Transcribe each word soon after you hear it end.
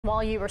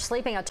While you were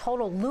sleeping, a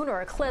total lunar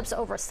eclipse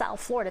over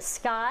South Florida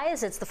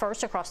skies. It's the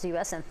first across the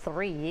U.S. in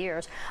 3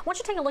 years. I want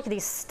you to take a look at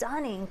these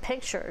stunning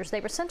pictures. They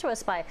were sent to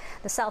us by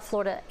the South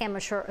Florida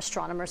Amateur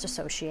Astronomers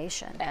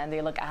Association. And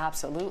they look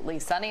absolutely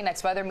stunning.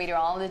 Next, weather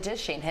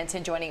meteorologist Shane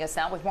Hinton joining us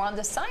now with more on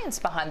the science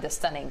behind this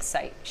stunning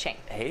sight. Shane.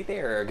 Hey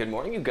there. Good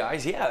morning, you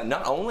guys. Yeah,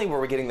 not only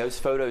were we getting those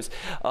photos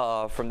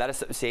from that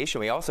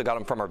association, we also got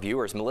them from our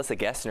viewers. Melissa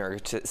Gessner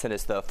sent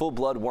us the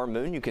full-blood warm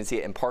moon. You can see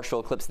it in partial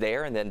eclipse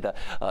there, and then the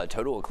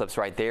total eclipse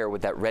right there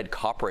with that red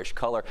copperish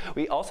color.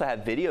 We also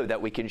have video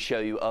that we can show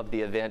you of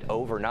the event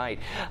overnight.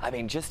 I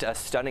mean, just a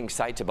stunning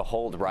sight to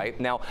behold, right?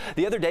 Now,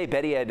 the other day,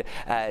 Betty had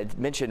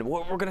mentioned,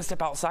 well, we're going to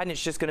step outside and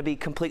it's just going to be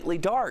completely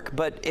dark,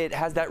 but it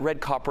has that red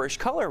copperish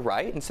color,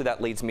 right? And so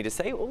that leads me to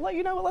say, well,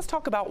 you know, let's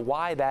talk about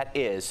why that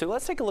is. So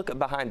let's take a look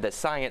behind the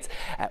science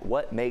at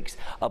what makes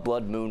a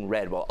blood moon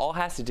red. Well, it all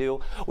has to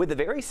do with a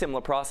very similar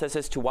process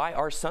as to why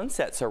our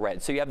sunsets are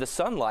red. So you have the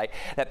sunlight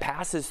that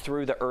passes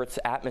through the Earth's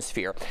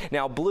atmosphere.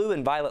 Now, blue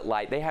and violet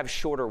light, they have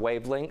shorter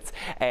wavelengths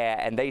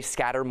and they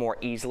scatter more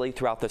easily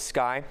throughout the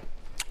sky.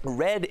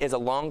 Red is a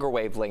longer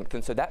wavelength,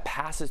 and so that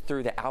passes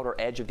through the outer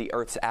edge of the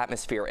Earth's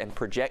atmosphere and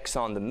projects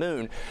on the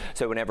moon.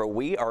 So whenever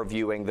we are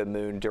viewing the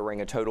moon during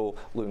a total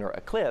lunar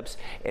eclipse,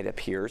 it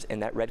appears in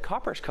that red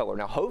copperish color.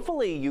 Now,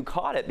 hopefully you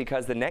caught it,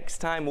 because the next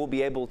time we'll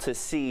be able to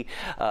see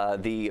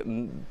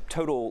the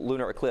total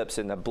lunar eclipse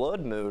in the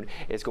blood moon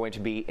is going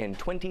to be in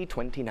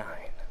 2029.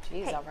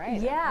 Jeez, hey, all right.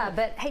 Yeah,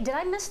 but hey, did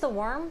I miss the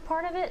worm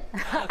part of it?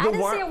 I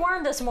didn't see a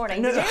worm this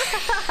morning. Did you?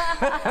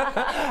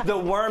 The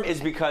worm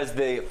is because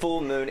the full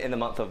moon in the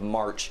month of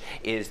March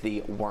is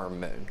the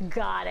worm moon.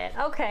 Got it.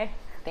 Okay.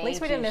 At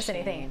least we didn't miss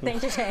anything.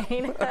 Thank you,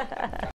 Shane.